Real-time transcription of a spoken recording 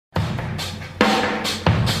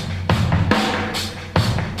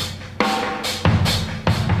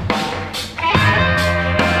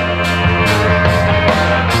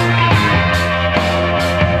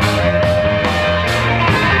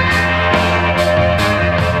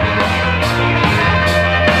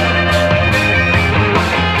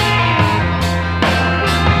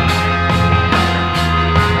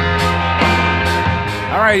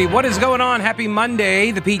righty, what is going on? Happy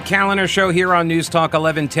Monday. The Pete Kaliner Show here on News Talk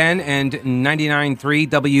 1110 and 99.3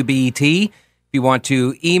 WBT. If you want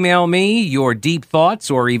to email me your deep thoughts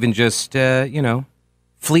or even just,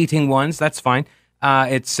 fleeting ones, that's fine.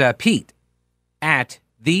 It's Pete at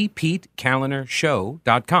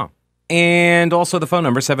thepetekalinershow.com. And also the phone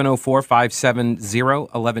number,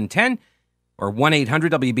 704-570-1110 or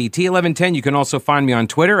 1-800-WBT-1110. You can also find me on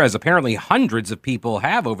Twitter, as apparently hundreds of people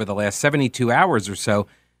have over the last 72 hours or so.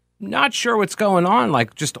 Not sure what's going on.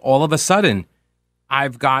 Like, just all of a sudden,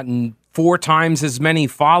 I've gotten 4 times as many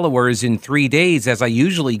followers in 3 days as I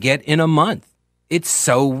usually get in a month. It's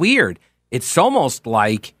so weird. It's almost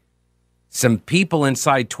like some people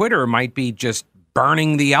inside Twitter might be just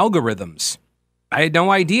burning the algorithms. I had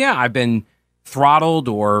no idea I've been throttled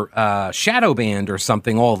or shadow banned or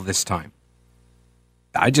something all this time.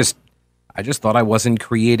 I just thought I wasn't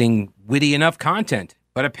creating witty enough content,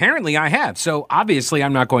 but apparently I have. So obviously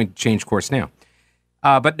I'm not going to change course now.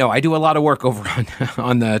 But no, I do a lot of work over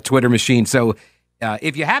on the Twitter machine. So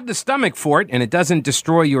if you have the stomach for it and it doesn't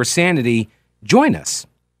destroy your sanity, join us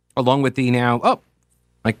along with the now,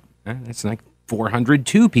 that's like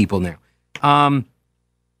 402 people now. All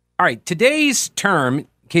right, today's term, in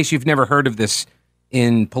case you've never heard of this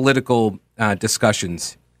in political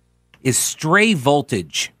discussions, is stray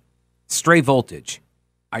voltage. Stray voltage.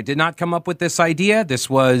 I did not come up with this idea. This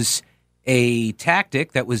was a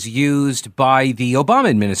tactic that was used by the Obama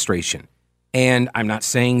administration. And I'm not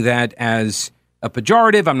saying that as a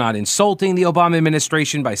pejorative. I'm not insulting the Obama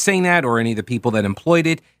administration by saying that or any of the people that employed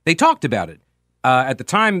it. They talked about it. At the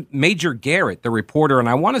time, Major Garrett, the reporter, and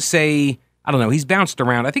I want to say, I don't know, he's bounced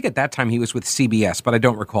around. I think at that time he was with CBS, but I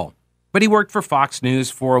don't recall. But he worked for Fox News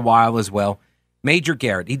for a while as well. Major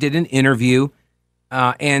Garrett, he did an interview,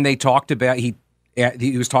 and they talked about, he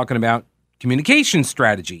was talking about communication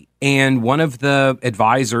strategy. And one of the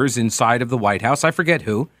advisors inside of the White House, I forget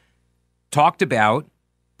who, talked about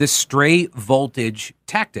the stray voltage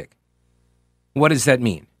tactic. What does that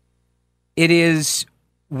mean? It is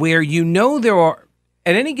where there are,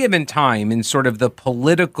 at any given time in sort of the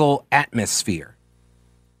political atmosphere,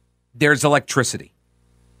 there's electricity.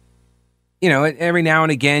 Every now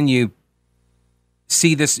and again you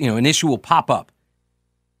see this, an issue will pop up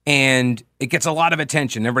and it gets a lot of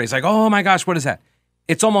attention. Everybody's like, oh my gosh, what is that?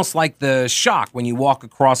 It's almost like the shock when you walk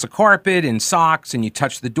across a carpet in socks and you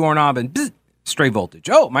touch the doorknob and bzz, stray voltage.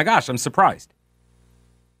 Oh my gosh, I'm surprised.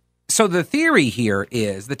 So the theory here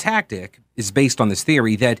is, the tactic is based on this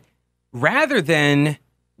theory that rather than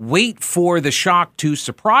wait for the shock to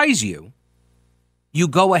surprise you, you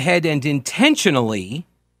go ahead and intentionally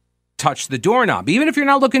touch the doorknob. Even if you're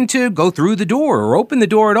not looking to go through the door or open the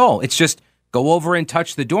door at all, it's just go over and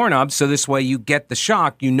touch the doorknob. So this way you get the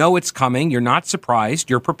shock. You know it's coming. You're not surprised.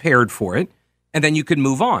 You're prepared for it. And then you can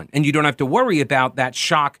move on. And you don't have to worry about that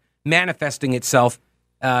shock manifesting itself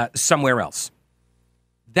somewhere else.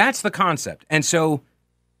 That's the concept. And so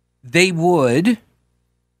they would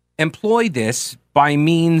employ this by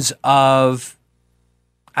means of,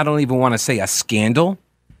 I don't even want to say a scandal.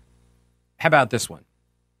 How about this one?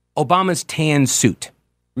 Obama's tan suit.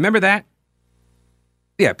 Remember that?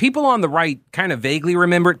 Yeah, people on the right kind of vaguely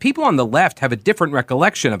remember it. People on the left have a different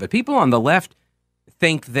recollection of it. People on the left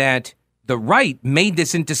think that the right made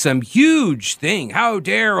this into some huge thing. How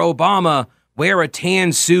dare Obama wear a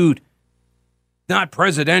tan suit? Not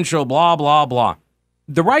presidential, blah, blah, blah.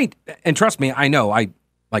 The right, and trust me, I know,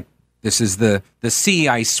 this is the sea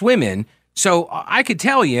I swim in. So I could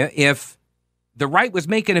tell you, if the right was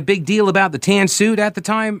making a big deal about the tan suit at the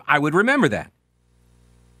time, I would remember that.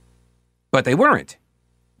 But they weren't.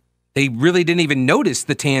 They really didn't even notice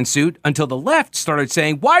the tan suit until the left started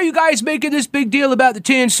saying, why are you guys making this big deal about the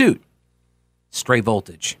tan suit? Stray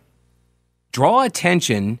voltage. Draw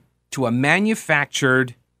attention to a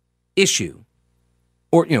manufactured issue,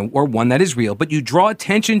 or one that is real, but you draw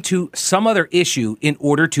attention to some other issue in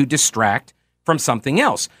order to distract from something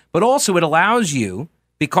else. But also it allows you,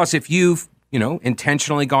 because if you've,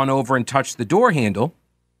 intentionally gone over and touched the door handle,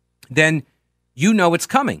 then it's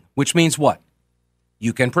coming, which means what?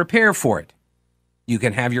 You can prepare for it. You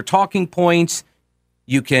can have your talking points.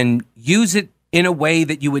 You can use it in a way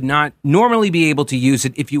that you would not normally be able to use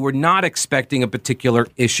it if you were not expecting a particular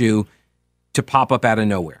issue to pop up out of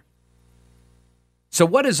nowhere. So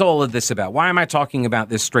what is all of this about? Why am I talking about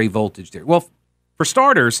this stray voltage there? Well, for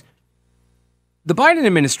starters, the Biden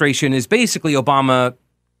administration is basically Obama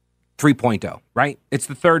 3.0, right? It's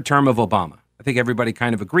the third term of Obama. I think everybody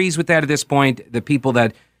kind of agrees with that at this point. The people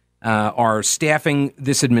that are staffing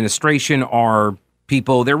this administration are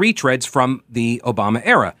people, they're retreads from the Obama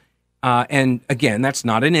era. And again, that's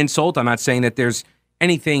not an insult. I'm not saying that there's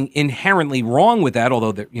anything inherently wrong with that,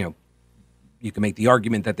 although, you can make the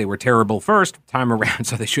argument that they were terrible first time around,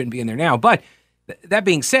 so they shouldn't be in there now. But that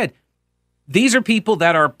being said, these are people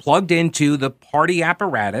that are plugged into the party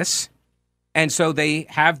apparatus, and so they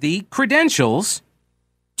have the credentials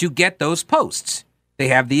to get those posts. They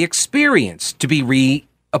have the experience to be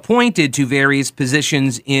reappointed to various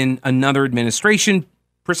positions in another administration,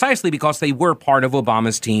 precisely because they were part of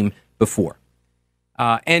Obama's team before.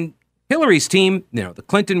 And Hillary's team, the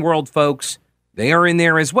Clinton world folks, they are in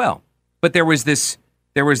there as well. But there was this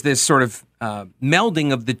sort of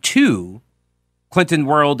melding of the two, Clinton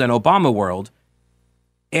world and Obama world,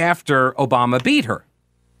 after Obama beat her.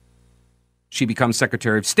 She becomes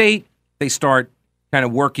Secretary of State. They start kind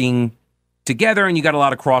of working together, and you got a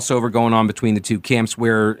lot of crossover going on between the two camps,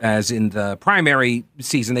 whereas in the primary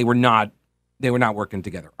season, they were not working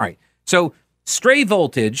together. All right. So Stray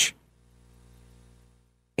Voltage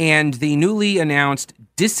and the newly announced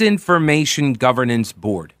Disinformation Governance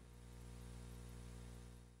Board.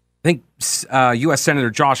 I think U.S. Senator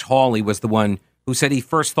Josh Hawley was the one who said he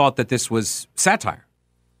first thought that this was satire.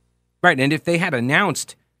 Right, and if they had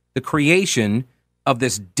announced the creation of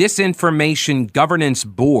this Disinformation Governance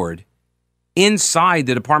Board inside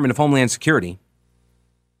the Department of Homeland Security,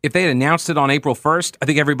 if they had announced it on April 1st, I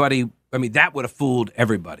think that would have fooled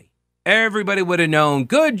everybody. Everybody would have known,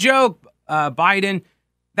 good joke, Biden.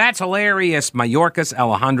 That's hilarious.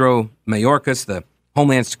 Alejandro Mayorkas, the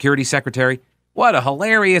Homeland Security Secretary. What a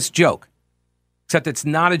hilarious joke. Except it's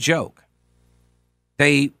not a joke.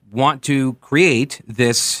 They want to create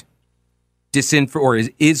this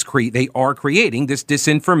they are creating this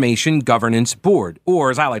Disinformation Governance Board, or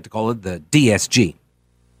as I like to call it, the DSG.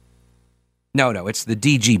 No, it's the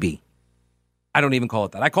DGB. I don't even call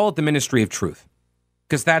it that. I call it the Ministry of Truth,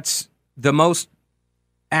 because that's the most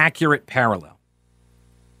accurate parallel,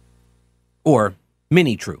 or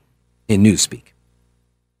mini-true in newspeak.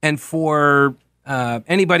 And for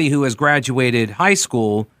anybody who has graduated high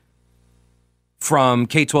school from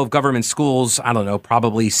K-12 government schools, I don't know,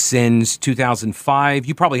 probably since 2005,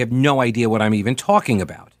 you probably have no idea what I'm even talking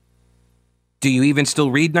about. Do you even still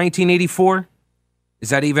read 1984? Is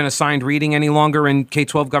that even assigned reading any longer in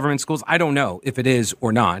K-12 government schools? I don't know if it is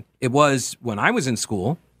or not. It was when I was in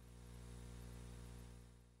school.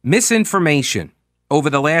 Misinformation over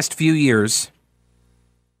the last few years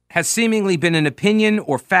has seemingly been an opinion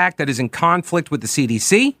or fact that is in conflict with the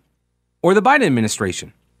CDC or the Biden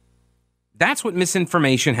administration. That's what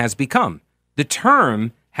misinformation has become. The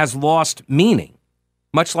term has lost meaning,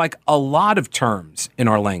 much like a lot of terms in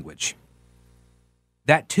our language.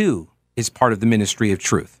 That, too, is part of the Ministry of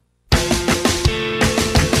Truth.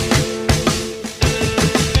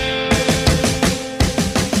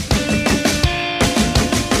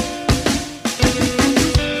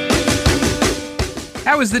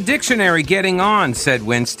 How is the dictionary getting on? Said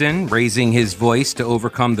Winston, raising his voice to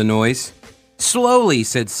overcome the noise. Slowly,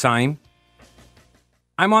 said Syme.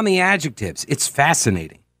 I'm on the adjectives. It's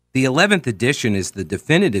fascinating. The 11th edition is the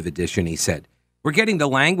definitive edition, he said. We're getting the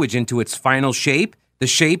language into its final shape, the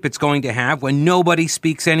shape it's going to have when nobody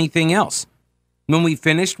speaks anything else. When we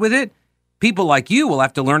finished with it, people like you will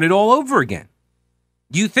have to learn it all over again.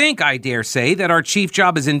 You think, I dare say, that our chief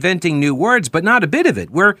job is inventing new words, but not a bit of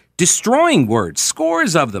it. We're destroying words,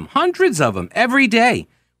 scores of them, hundreds of them, every day.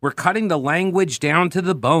 We're cutting the language down to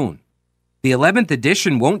the bone. The 11th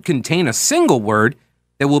edition won't contain a single word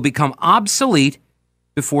that will become obsolete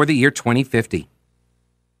before the year 2050.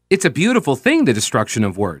 It's a beautiful thing, the destruction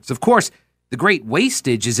of words. Of course, the great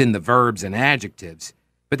wastage is in the verbs and adjectives,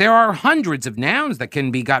 but there are hundreds of nouns that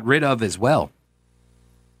can be got rid of as well.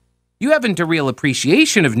 You haven't a real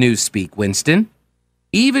appreciation of newspeak, Winston.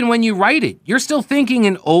 Even when you write it, you're still thinking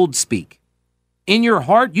in old speak. In your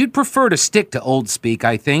heart, you'd prefer to stick to old speak,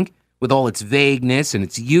 I think, with all its vagueness and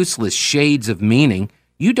its useless shades of meaning.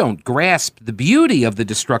 You don't grasp the beauty of the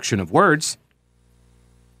destruction of words.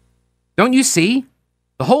 Don't you see?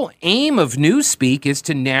 The whole aim of newspeak is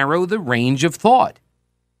to narrow the range of thought.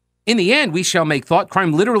 In the end, we shall make thought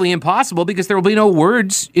crime literally impossible because there will be no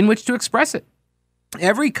words in which to express it.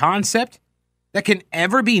 Every concept that can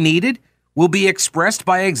ever be needed will be expressed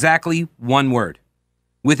by exactly one word,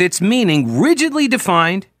 with its meaning rigidly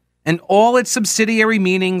defined and all its subsidiary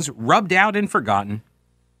meanings rubbed out and forgotten.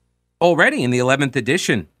 Already in the 11th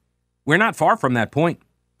edition, we're not far from that point,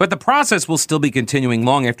 but the process will still be continuing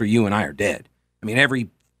long after you and I are dead. I mean, every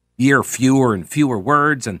year fewer and fewer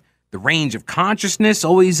words, and the range of consciousness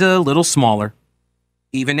always a little smaller.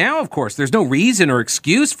 Even now, of course, there's no reason or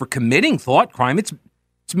excuse for committing thought crime. It's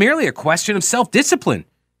merely a question of self-discipline,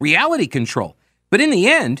 reality control. But in the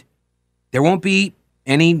end, there won't be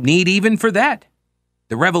any need even for that.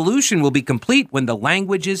 The revolution will be complete when the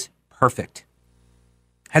language is perfect.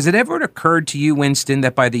 Has it ever occurred to you, Winston,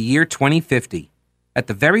 that by the year 2050, at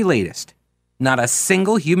the very latest, not a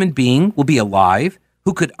single human being will be alive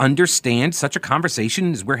who could understand such a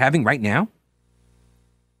conversation as we're having right now?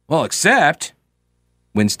 Well, except,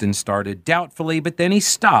 Winston started doubtfully, but then he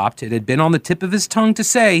stopped. It had been on the tip of his tongue to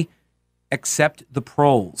say, except the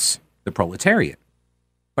proles, the proletariat.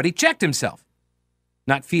 But he checked himself,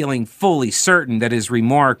 not feeling fully certain that his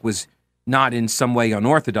remark was not in some way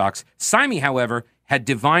unorthodox. Sime, however, had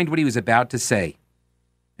divined what he was about to say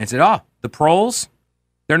and said, the proles?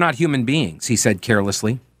 They're not human beings, he said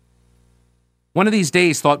carelessly. One of these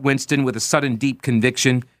days, thought Winston with a sudden deep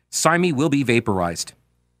conviction, Sime will be vaporized.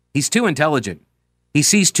 He's too intelligent. He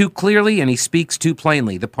sees too clearly and he speaks too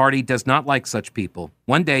plainly. The party does not like such people.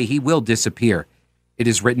 One day he will disappear. It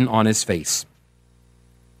is written on his face.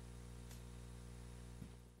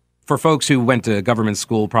 For folks who went to government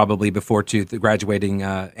school probably before graduating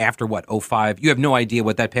after, 05, you have no idea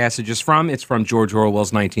what that passage is from. It's from George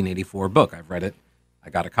Orwell's 1984 book. I've read it. I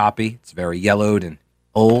got a copy. It's very yellowed and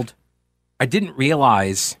old. I didn't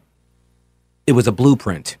realize it was a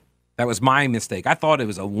blueprint. That was my mistake. I thought it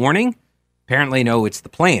was a warning. Apparently, no, it's the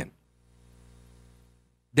plan.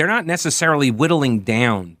 They're not necessarily whittling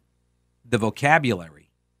down the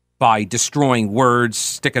vocabulary by destroying words,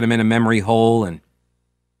 sticking them in a memory hole, and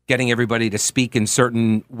getting everybody to speak in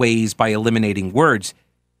certain ways by eliminating words.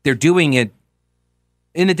 They're doing it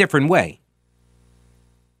in a different way.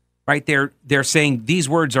 Right? They're saying these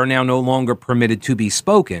words are now no longer permitted to be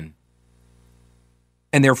spoken.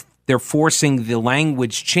 And they're forcing the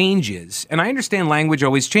language changes. And I understand language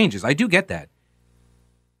always changes. I do get that.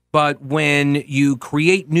 But when you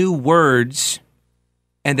create new words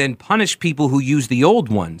and then punish people who use the old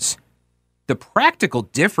ones, the practical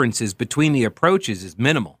differences between the approaches is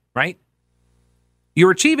minimal, right?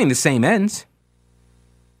 You're achieving the same ends.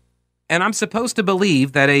 And I'm supposed to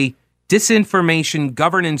believe that a Disinformation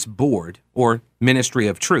Governance Board, or Ministry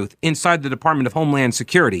of Truth, inside the Department of Homeland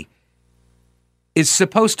Security is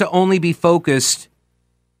supposed to only be focused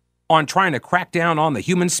on trying to crack down on the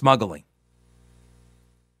human smuggling.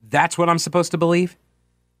 That's what I'm supposed to believe?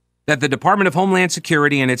 That the Department of Homeland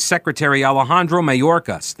Security and its Secretary Alejandro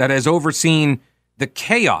Mayorkas, that has overseen the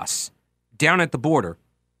chaos down at the border,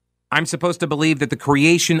 I'm supposed to believe that the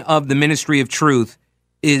creation of the Ministry of Truth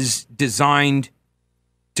is designed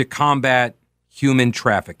to combat human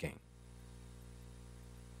trafficking.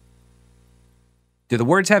 Do the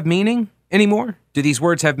words have meaning anymore? Do these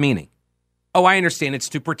words have meaning? Oh, I understand. It's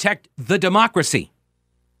to protect the democracy.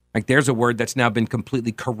 Like, there's a word that's now been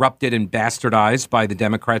completely corrupted and bastardized by the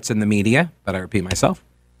Democrats and the media, but I repeat myself.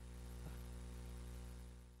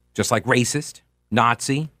 Just like racist,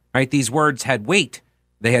 Nazi, right? These words had weight.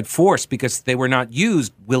 They had force because they were not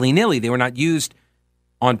used willy-nilly. They were not used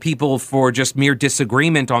on people for just mere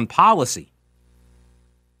disagreement on policy.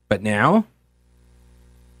 But now,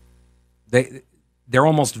 they're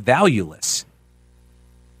almost valueless.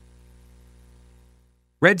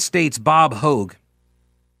 Red State's Bob Hogue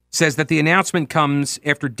says that the announcement comes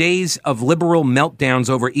after days of liberal meltdowns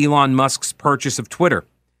over Elon Musk's purchase of Twitter.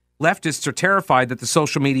 Leftists are terrified that the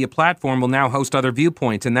social media platform will now host other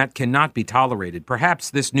viewpoints, and that cannot be tolerated.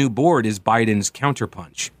 Perhaps this new board is Biden's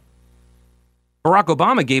counterpunch. Barack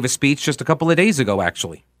Obama gave a speech just a couple of days ago,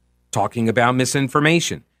 actually, talking about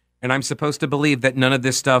misinformation. And I'm supposed to believe that none of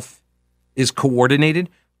this stuff is coordinated.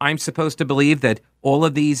 I'm supposed to believe that all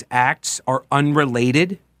of these acts are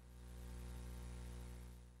unrelated.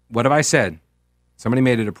 What have I said? Somebody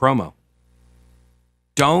made it a promo.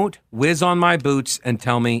 Don't whiz on my boots and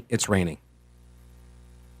tell me it's raining.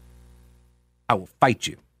 I will fight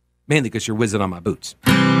you, mainly because you're whizzing on my boots.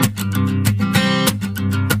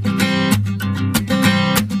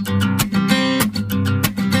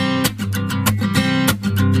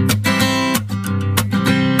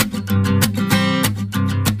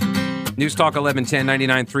 News Talk 1110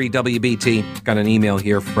 99.3 WBT. Got an email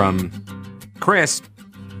here from Chris.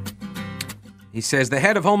 He says, the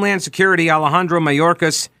head of Homeland Security, Alejandro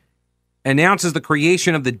Mayorkas, announces the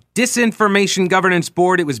creation of the Disinformation Governance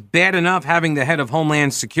Board. It was bad enough having the head of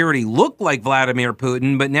Homeland Security look like Vladimir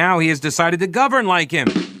Putin, but now he has decided to govern like him.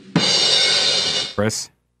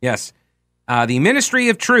 Chris? Yes. The Ministry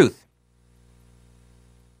of Truth.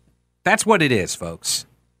 That's what it is, folks.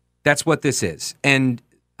 That's what this is. And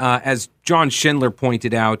as John Schindler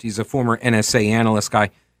pointed out, he's a former NSA analyst guy,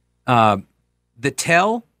 the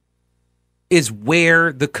tell is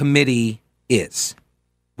where the committee is,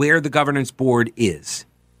 where the governance board is.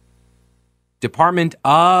 Department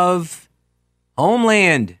of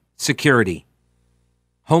Homeland Security.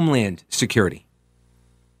 Homeland Security.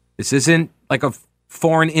 This isn't like a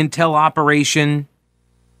foreign intel operation.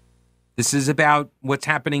 This is about what's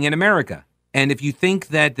happening in America. And if you think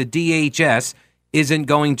that the DHS isn't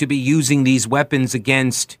going to be using these weapons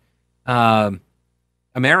against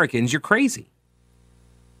Americans, you're crazy.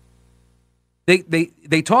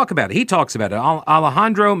 They talk about it. He talks about it.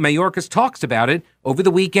 Alejandro Mayorkas talks about it over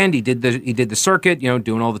the weekend. He did the circuit,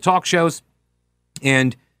 doing all the talk shows,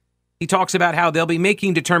 and he talks about how they'll be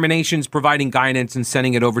making determinations, providing guidance, and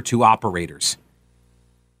sending it over to operators.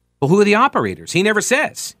 Well, who are the operators? He never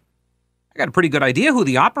says. I got a pretty good idea who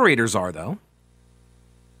the operators are, though.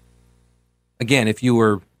 Again, if you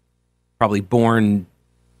were probably born,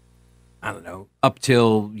 I don't know, up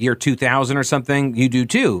till year 2000 or something, you do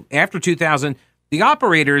too. After 2000, the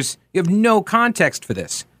operators, you have no context for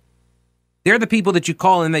this. They're the people that you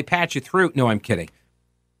call and they patch you through. No, I'm kidding.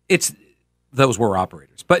 Those were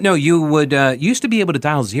operators. But no, you would used to be able to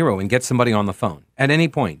dial 0 and get somebody on the phone at any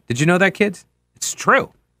point. Did you know that, kids? It's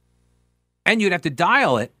true. And you'd have to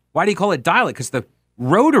dial it. Why do you call it dial it? Because the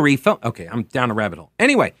rotary phone... Okay, I'm down a rabbit hole.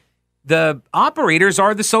 Anyway, the operators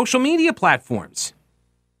are the social media platforms.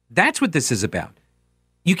 That's what this is about.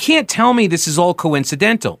 You can't tell me this is all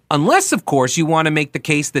coincidental, unless, of course, you want to make the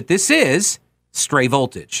case that this is stray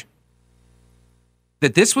voltage.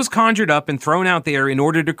 That this was conjured up and thrown out there in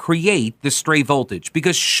order to create the stray voltage.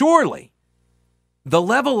 Because surely the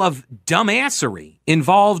level of dumbassery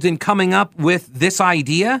involved in coming up with this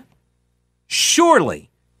idea, surely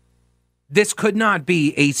this could not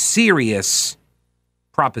be a serious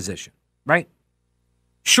proposition, right?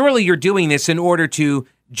 Surely you're doing this in order to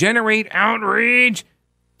generate outrage,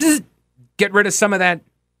 get rid of some of that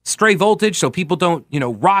stray voltage so people don't,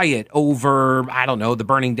 riot over, I don't know, the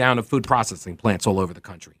burning down of food processing plants all over the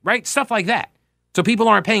country, right? Stuff like that. So people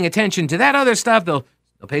aren't paying attention to that other stuff. They'll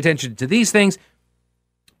pay attention to these things.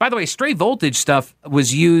 By the way, stray voltage stuff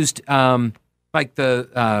was used like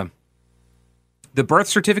the birth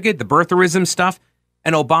certificate, the birtherism stuff,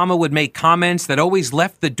 and Obama would make comments that always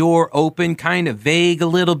left the door open, kind of vague a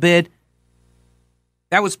little bit.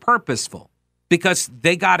 That was purposeful because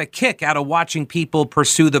they got a kick out of watching people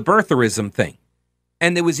pursue the birtherism thing.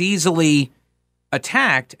 And it was easily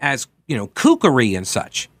attacked as, kookery and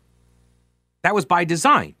such. That was by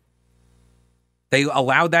design. They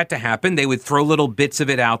allowed that to happen. They would throw little bits of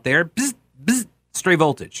it out there. Bzz, bzz, stray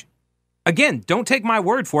voltage. Again, don't take my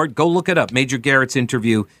word for it. Go look it up. Major Garrett's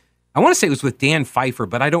interview. I want to say it was with Dan Pfeiffer,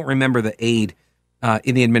 but I don't remember the aide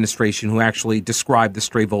in the administration who actually described the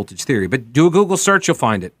stray voltage theory. But do a Google search, you'll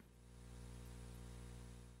find it.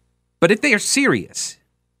 But if they are serious,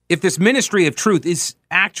 if this ministry of truth is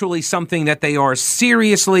actually something that they are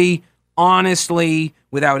seriously, honestly,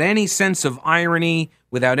 without any sense of irony,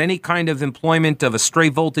 without any kind of employment of a stray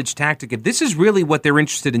voltage tactic, if this is really what they're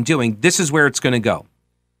interested in doing, this is where it's going to go.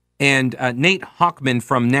 And Nate Hochman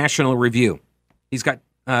from National Review, he's got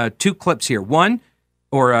 2 clips here.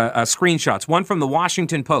 Screenshots. One from the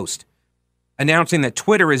Washington Post announcing that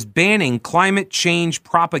Twitter is banning climate change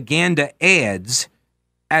propaganda ads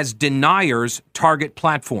as deniers target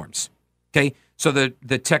platforms. Okay, so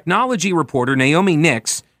the technology reporter, Naomi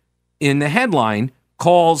Nix, in the headline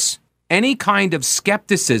calls any kind of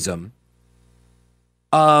skepticism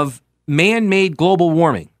of man-made global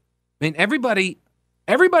warming. I mean, everybody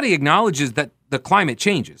acknowledges that the climate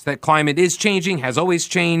changes, that climate is changing, has always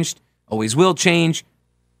changed, always will change.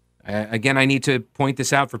 Again, I need to point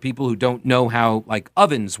this out for people who don't know how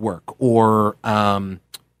ovens work or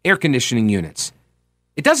air conditioning units.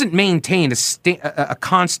 It doesn't maintain a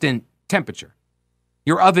constant temperature.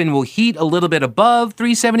 Your oven will heat a little bit above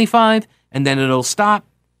 375, and then it'll stop,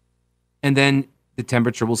 and then the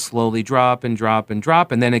temperature will slowly drop and drop and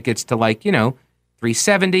drop, and then it gets to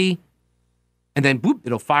 370, and then boop,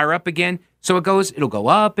 it'll fire up again. So it'll go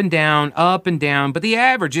up and down, but the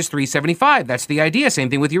average is 375. That's the idea. Same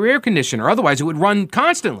thing with your air conditioner. Otherwise, it would run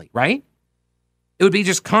constantly, right? It would be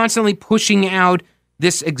just constantly pushing out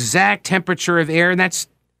this exact temperature of air, and it's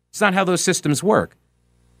not how those systems work.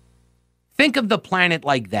 Think of the planet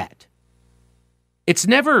like that. It's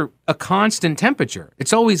never a constant temperature.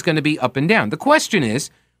 It's always going to be up and down. The question is,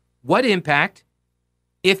 what impact,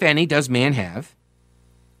 if any, does man have?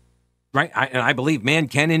 Right, I believe man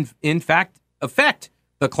can, in fact, affect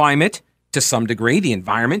the climate to some degree, the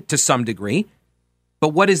environment to some degree. But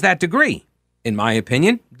what is that degree? In my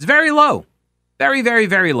opinion, it's very low. Very, very,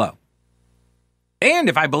 very low. And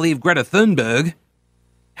if I believe Greta Thunberg,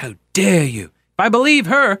 how dare you? If I believe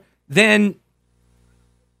her, then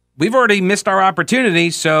we've already missed our opportunity,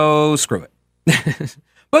 so screw it.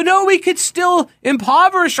 But no, we could still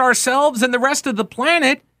impoverish ourselves and the rest of the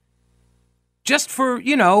planet just for,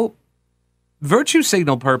 virtue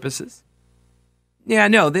signal purposes. Yeah,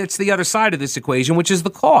 no, that's the other side of this equation, which is the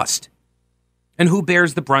cost. And who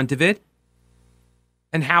bears the brunt of it,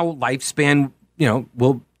 and how lifespan,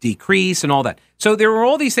 will decrease and all that. So there are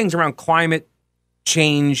all these things around climate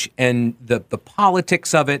change and the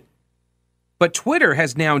politics of it. But Twitter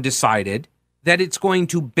has now decided that it's going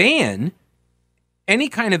to ban any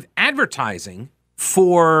kind of advertising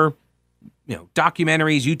for,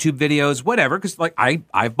 documentaries, YouTube videos, whatever. Because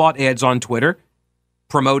I've bought ads on Twitter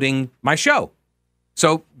promoting my show.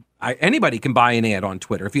 So anybody can buy an ad on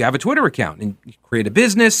Twitter if you have a Twitter account and you create a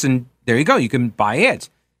business, and there you go. You can buy ads.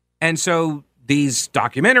 And so these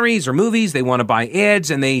documentaries or movies, they want to buy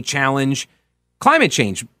ads, and they challenge climate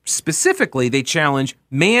change. Specifically, they challenge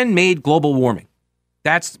man-made global warming.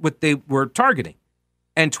 That's what they were targeting.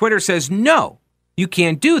 And Twitter says, no, you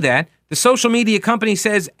can't do that. The social media company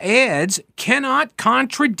says ads cannot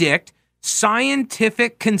contradict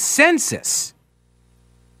scientific consensus.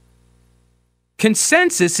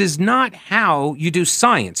 Consensus is not how you do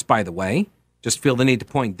science, by the way. Just feel the need to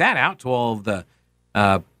point that out to all of the,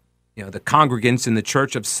 the congregants in the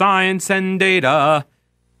Church of Science and Data.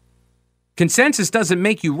 Consensus doesn't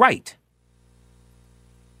make you right.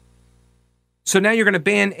 So now you're going to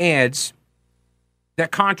ban ads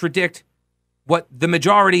that contradict what the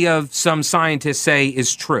majority of some scientists say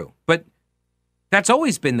is true. But that's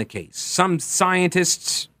always been the case. Some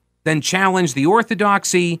scientists then challenge the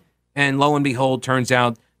orthodoxy, and lo and behold, turns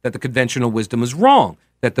out that the conventional wisdom was wrong,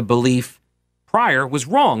 that the belief prior was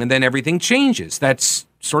wrong, and then everything changes. That's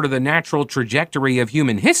sort of the natural trajectory of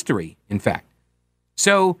human history, in fact.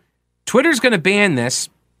 So Twitter's going to ban this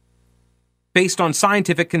based on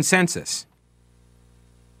scientific consensus.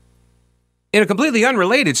 In a completely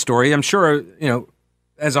unrelated story, I'm sure,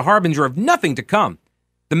 as a harbinger of nothing to come,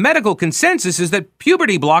 the medical consensus is that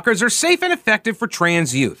puberty blockers are safe and effective for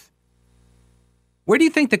trans youth. Where do you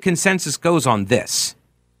think the consensus goes on this?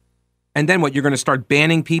 And then what, you're going to start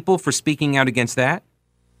banning people for speaking out against that?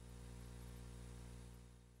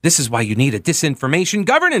 This is why you need a disinformation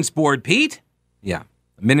governance board, Pete. Yeah,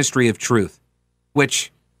 a Ministry of Truth,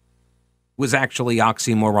 which was actually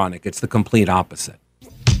oxymoronic. It's the complete opposite.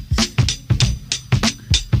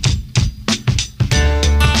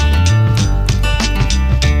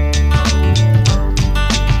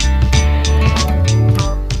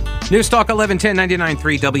 News Talk 1110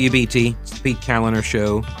 99.3 WBT. It's the Pete Kaliner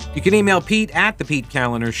Show. You can email Pete at the Pete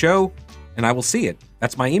Kaliner Show, and I will see it.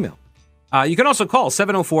 That's my email. You can also call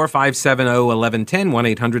 704-570-1110,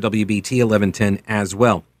 1-800-WBT-1110 as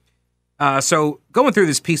well. So going through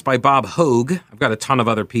this piece by Bob Hogue, I've got a ton of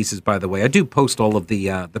other pieces, by the way. I do post all of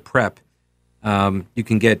the prep. You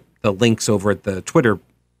can get the links over at the Twitter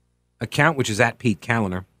account, which is at Pete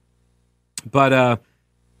Kaliner. But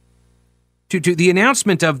to the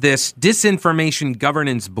announcement of this Disinformation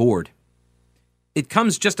Governance Board, it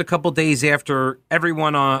comes just a couple days after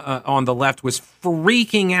everyone on the left was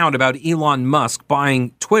freaking out about Elon Musk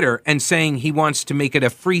buying Twitter and saying he wants to make it a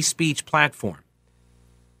free speech platform.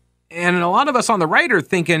 And a lot of us on the right are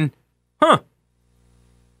thinking, you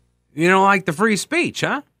don't like the free speech,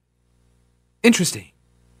 huh? Interesting.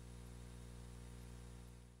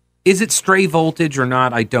 Is it stray voltage or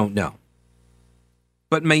not? I don't know.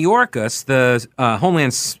 But Mayorkas, the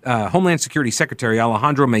Homeland Security Secretary,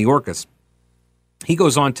 Alejandro Mayorkas, he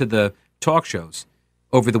goes on to the talk shows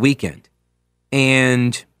over the weekend.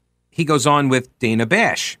 And he goes on with Dana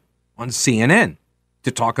Bash on CNN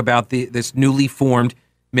to talk about this newly formed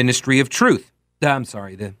Ministry of Truth.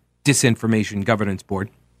 The Disinformation Governance Board.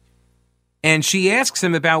 And she asks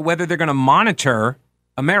him about whether they're going to monitor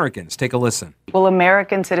Americans. Take a listen. Will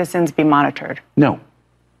American citizens be monitored? No.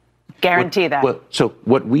 Guarantee that. Well, so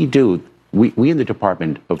what we do, we in the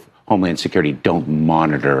Department of Homeland Security don't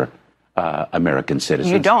monitor American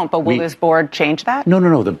citizens. You don't, but will this board change that?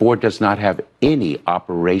 No. The board does not have any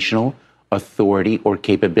operational authority or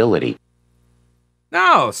capability.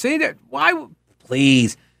 No, see that? Why?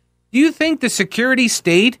 Please. Do you think the security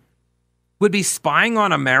state would be spying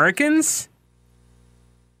on Americans?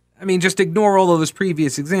 I mean, just ignore all of those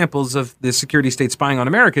previous examples of the security state spying on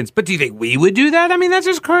Americans. But do you think we would do that? I mean, that's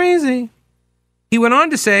just crazy. He went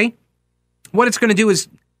on to say what it's going to do is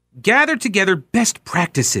gather together best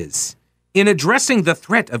practices in addressing the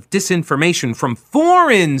threat of disinformation from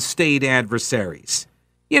foreign state adversaries.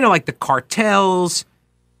 Like the cartels.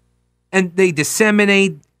 And they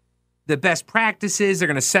disseminate the best practices. They're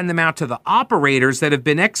going to send them out to the operators that have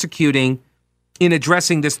been executing in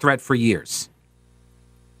addressing this threat for years.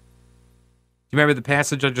 Do you remember the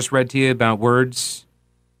passage I just read to you about words,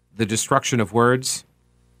 the destruction of words?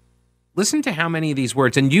 Listen to how many of these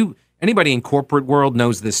words, and anybody in corporate world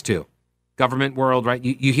knows this too. government world, right?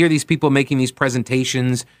 You hear these people making these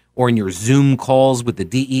presentations or in your Zoom calls with the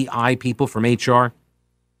DEI people from HR,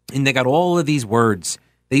 and they got all of these words.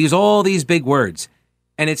 They use all these big words.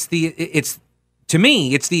 And to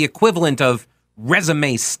me, it's the equivalent of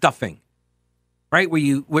resume stuffing, right? Where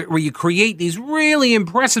you create these really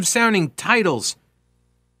impressive sounding titles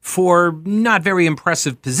for not very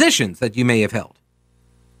impressive positions that you may have held.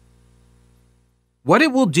 What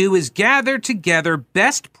it will do is gather together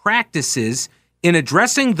best practices in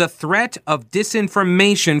addressing the threat of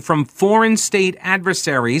disinformation from foreign state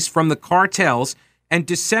adversaries, from the cartels, and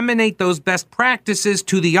disseminate those best practices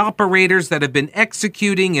to the operators that have been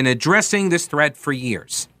executing and addressing this threat for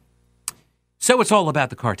years. So it's all about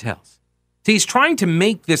the cartels. So he's trying to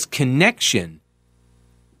make this connection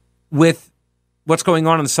with what's going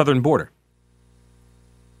on the southern border.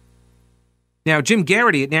 Now, Jim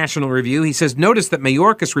Garrity at National Review, he says, notice that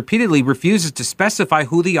Mayorkas repeatedly refuses to specify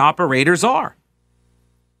who the operators are.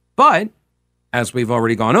 But, as we've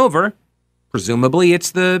already gone over, presumably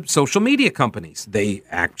it's the social media companies. They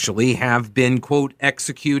actually have been, quote,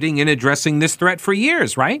 executing and addressing this threat for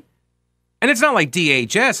years, right? And it's not like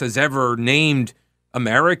DHS has ever named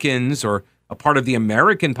Americans or a part of the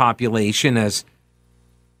American population as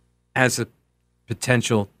a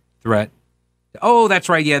potential threat. Oh, that's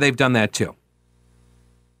right. Yeah, they've done that too.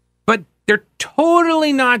 But they're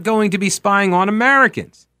totally not going to be spying on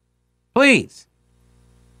Americans. Please.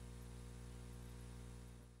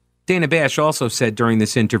 Dana Bash also said during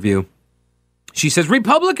this interview, she says,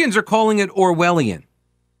 Republicans are calling it Orwellian.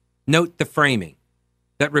 Note the framing,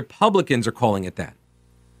 that Republicans are calling it that.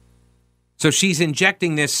 So she's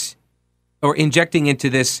injecting into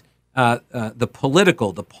this, the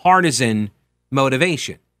political, the partisan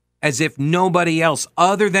motivation, as if nobody else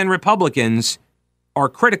other than Republicans are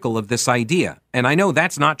critical of this idea. And I know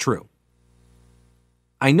that's not true.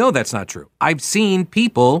 I've seen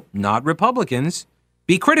people, not Republicans,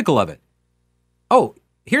 be critical of it. Oh,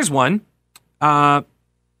 here's one.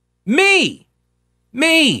 Me.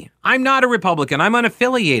 I'm not a Republican. I'm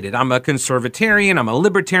unaffiliated. I'm a conservatarian. I'm a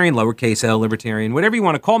libertarian, lowercase l, libertarian, whatever you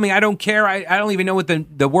want to call me. I don't care. I don't even know what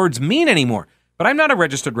the words mean anymore. But I'm not a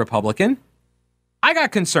registered Republican. I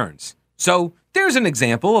got concerns. So there's an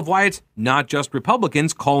example of why it's not just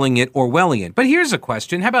Republicans calling it Orwellian. But here's a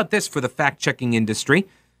question. How about this for the fact-checking industry?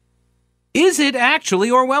 Is it actually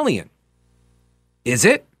Orwellian? Is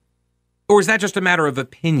it? Or is that just a matter of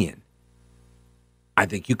opinion? I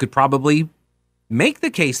think you could probably make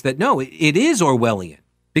the case that no, it is Orwellian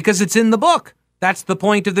because it's in the book. That's the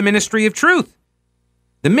point of the Ministry of Truth,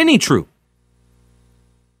 the mini-truth.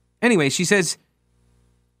 Anyway, she says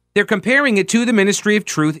they're comparing it to the Ministry of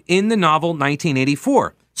Truth in the novel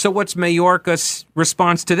 1984. So what's Mayorkas'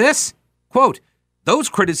 response to this? Quote, those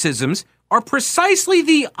criticisms are precisely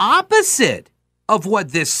the opposite of what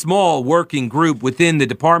this small working group within the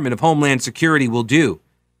Department of Homeland Security will do.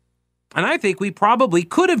 And I think we probably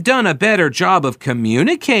could have done a better job of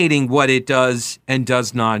communicating what it does and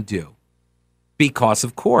does not do. Because,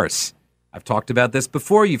 of course, I've talked about this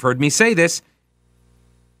before. You've heard me say this.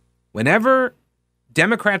 Whenever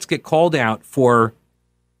Democrats get called out for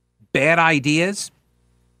bad ideas,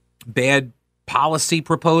 bad policy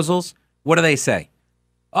proposals, what do they say?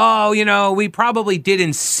 Oh, we probably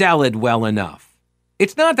didn't sell it well enough.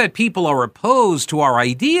 It's not that people are opposed to our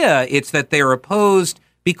idea. It's that they're opposed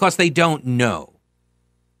because they don't know.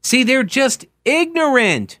 See, they're just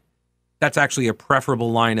ignorant. That's actually a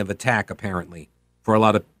preferable line of attack, apparently, for a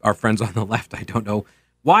lot of our friends on the left. I don't know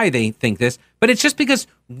why they think this, but it's just because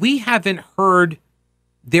we haven't heard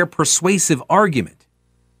their persuasive argument.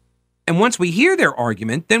 And once we hear their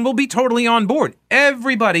argument, then we'll be totally on board.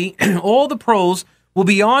 Everybody, all the pros will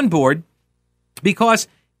be on board because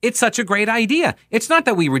it's such a great idea. It's not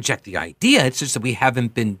that we reject the idea. It's just that we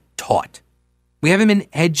haven't been taught. We haven't been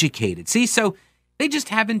educated. See, so they just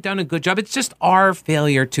haven't done a good job. It's just our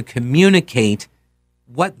failure to communicate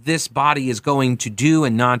what this body is going to do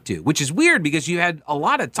and not do, which is weird because you had a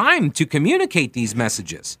lot of time to communicate these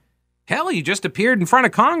messages. Hell, you just appeared in front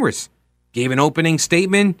of Congress, gave an opening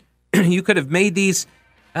statement. You could have made these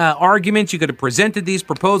arguments. You could have presented these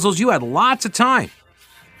proposals. You had lots of time.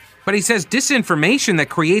 But he says disinformation that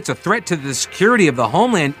creates a threat to the security of the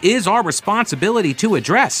homeland is our responsibility to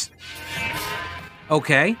address.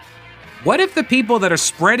 Okay, what if the people that are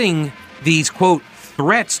spreading these, quote,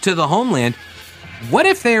 threats to the homeland, what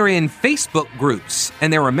if they're in Facebook groups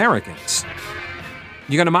and they're Americans?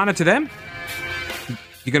 You going to monitor them?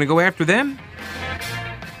 You going to go after them?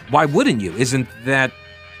 Why wouldn't you? Isn't that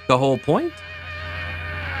the whole point?